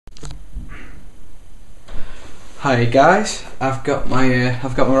Hi guys, I've got my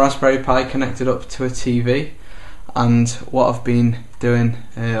Raspberry Pi connected up to a TV, and what I've been doing,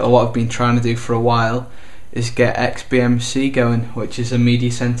 or what I've been trying to do for a while, is get XBMC going, which is a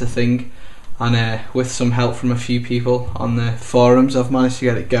media center thing, and with some help from a few people on the forums, I've managed to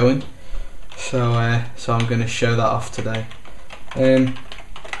get it going. So I'm going to show that off today.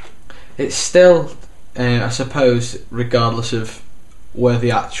 It's still, I suppose, regardless of where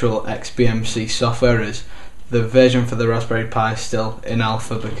the actual XBMC software is, the version for the Raspberry Pi is still in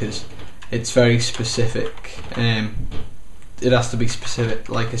alpha because it's very specific. It has to be specific,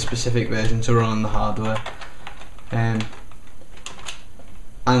 like a specific version to run on the hardware. And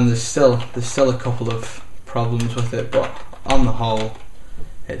there's still a couple of problems with it, but on the whole,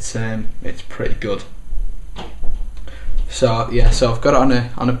 it's pretty good. So yeah, so I've got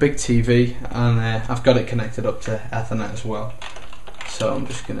it on a big TV, and I've got it connected up to Ethernet as well. So I'm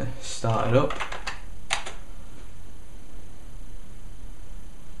just gonna start it up.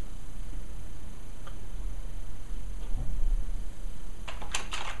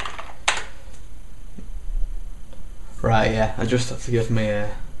 Right, yeah, I just have to give my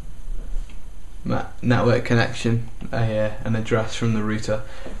network connection an address from the router.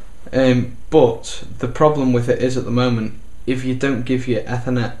 But the problem with it is, at the moment, if you don't give your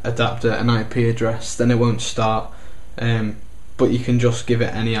Ethernet adapter an IP address, then it won't start. But you can just give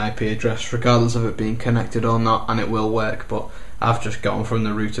it any IP address, regardless of it being connected or not, and it will work. But I've just got one from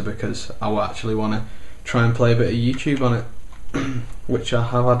the router because I will actually want to try and play a bit of YouTube on it, which I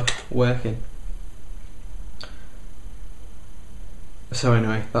have had working. So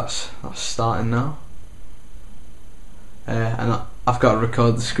anyway, that's starting now, and I've got to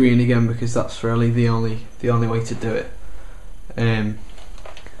record the screen again because that's really the only way to do it.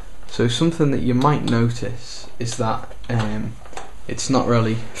 So something that you might notice is that it's not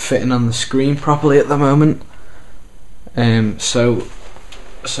really fitting on the screen properly at the moment. So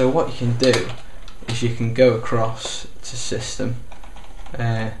what you can do is you can go across to System,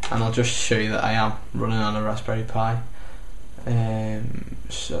 and I'll just show you that I am running on a Raspberry Pi.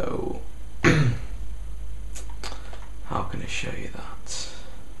 So how can I show you that?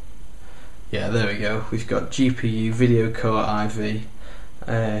 Yeah, there we go. We've got GPU, video core IV,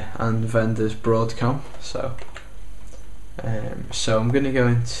 and vendor's Broadcom. So I'm going to go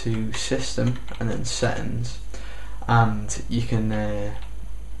into System and then Settings, and you can,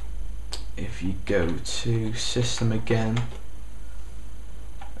 if you go to System again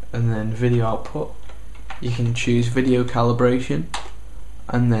and then Video Output, you can choose video calibration,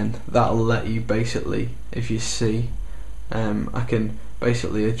 and then that'll let you basically, if you see, I can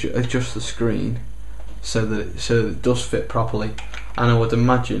basically adjust the screen so that it does fit properly, and I would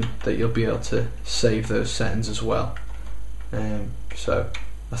imagine that you'll be able to save those settings as well. So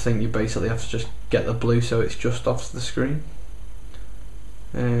I think you basically have to just get the blue so it's just off the screen.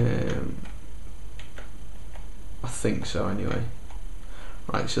 I think so anyway.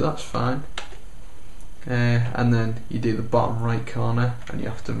 Right, so that's fine. And then you do the bottom right corner, and you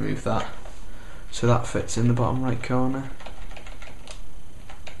have to move that so that fits in the bottom right corner,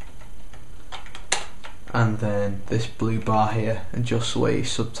 and then this blue bar here adjusts where your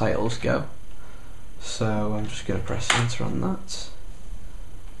subtitles go. So I'm just going to press enter on that,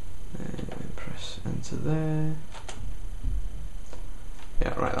 and press enter there.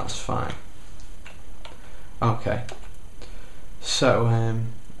 Yeah, right, that's fine. Okay, so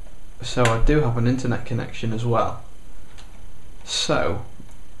I do have an internet connection as well. So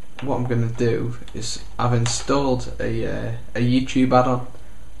what I'm going to do is I've installed a YouTube add-on,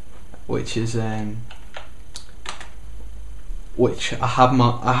 which is which I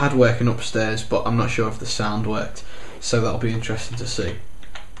had working upstairs, but I'm not sure if the sound worked. So that'll be interesting to see.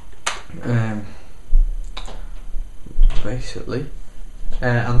 Basically,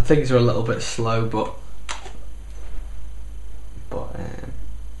 and things are a little bit slow, but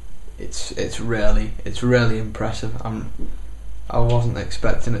it's really impressive. I wasn't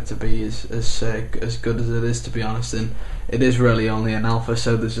expecting it to be as good as it is, to be honest, and it is really only an alpha,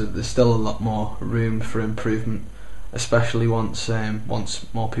 so there's still a lot more room for improvement, especially once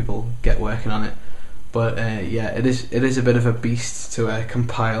more people get working on it. But yeah, it is a bit of a beast to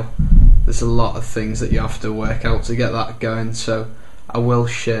compile. There's a lot of things that you have to work out to get that going, so I will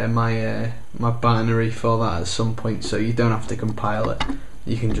share my my binary for that at some point, so you don't have to compile it.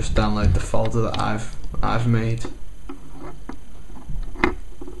 You can just download the folder that I've made.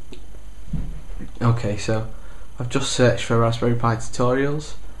 Okay, so I've just searched for Raspberry Pi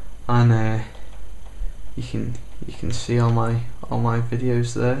tutorials, and you can see all my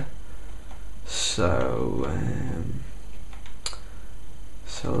videos there. So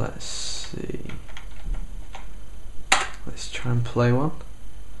let's see. Let's try and play one.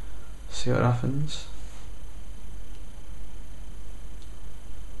 See what happens.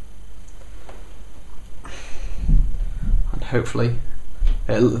 And hopefully,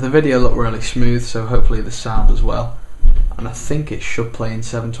 the video looked really smooth, so hopefully the sound as well. And I think it should play in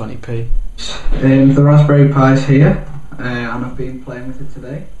 720p. The Raspberry Pi's here, and I've been playing with it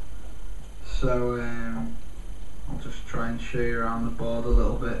today. So I'll just try and show you around the board a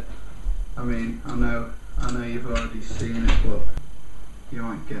little bit. I mean, I know you've already seen it, but you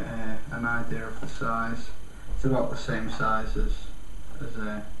might get an idea of the size. It's about the same size as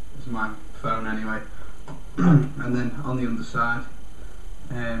my phone anyway. And then on the underside,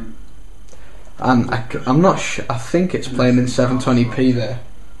 and I'm not sure. I think it's playing in 720p there.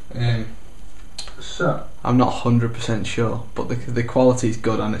 So I'm not 100% sure, but the quality's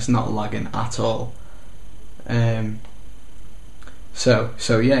good and it's not lagging at all.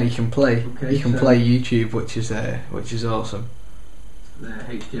 So yeah, you can play play YouTube, which is awesome. The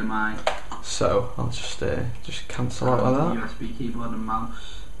HDMI. So I'll just cancel out of that. USB keyboard and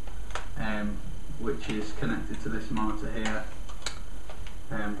mouse, which is connected to this monitor here.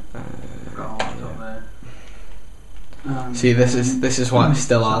 Got a laptop there. See, this is why it's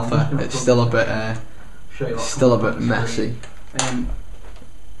still alpha. It's still a bit messy.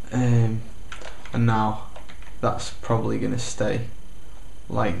 And now that's probably going to stay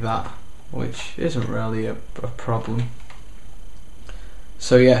like that, which isn't really a problem.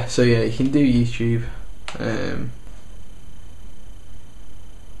 So yeah, you can do YouTube.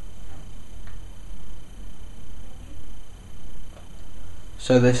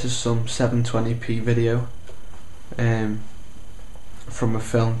 So this is some 720p video from a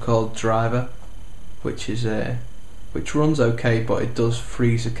film called Driver, which runs okay, but it does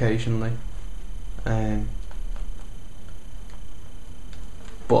freeze occasionally.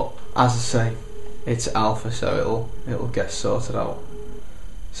 But as I say, it's alpha, so it'll get sorted out.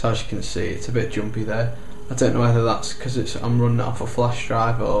 So as you can see, it's a bit jumpy there. I don't know whether that's because I'm running it off a flash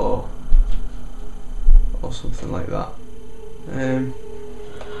drive or something like that.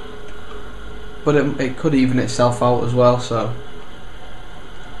 But it could even itself out as well.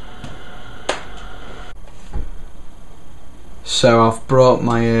 So I've brought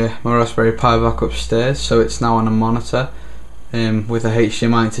my Raspberry Pi back upstairs, so it's now on a monitor with a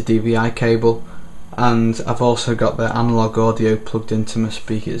HDMI to DVI cable, and I've also got the analog audio plugged into my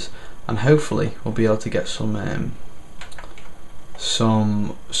speakers, and hopefully we'll be able to get some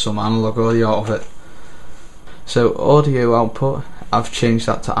analog audio out of it. So audio output, I've changed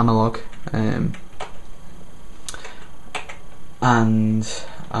that to analog, and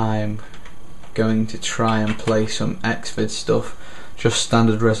I'm going to try and play some XVID stuff, just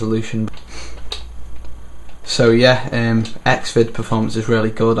standard resolution. So yeah, XVID performance is really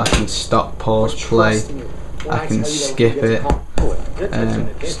good. I can stop, pause, play, I can skip it,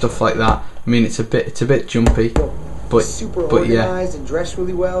 stuff like that. I mean, it's a bit jumpy, but yeah, and dress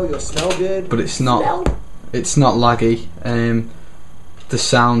really well. You'll smell good. But it's not laggy. The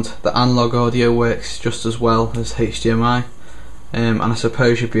sound, the analog audio works just as well as HDMI, and I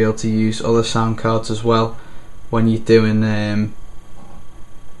suppose you'd be able to use other sound cards as well when you're doing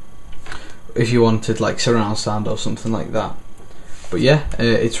if you wanted like surround sound or something like that. But yeah,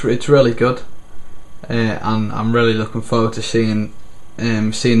 it's really good, and I'm really looking forward to seeing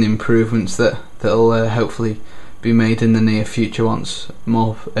the improvements that'll hopefully be made in the near future once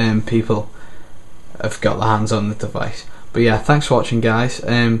more people have got their hands on the device. But yeah, thanks for watching, guys.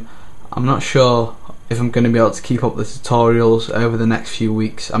 I'm not sure if I'm going to be able to keep up the tutorials over the next few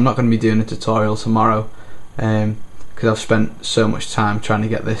weeks. I'm not going to be doing a tutorial tomorrow because I've spent so much time trying to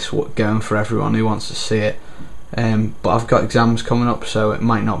get this going for everyone who wants to see it. But I've got exams coming up, so it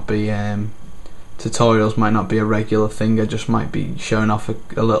might not be tutorials might not be a regular thing. I just might be showing off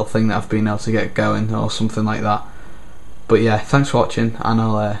a little thing that I've been able to get going or something like that. But yeah, thanks for watching, and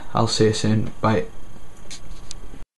I'll see you soon. Bye.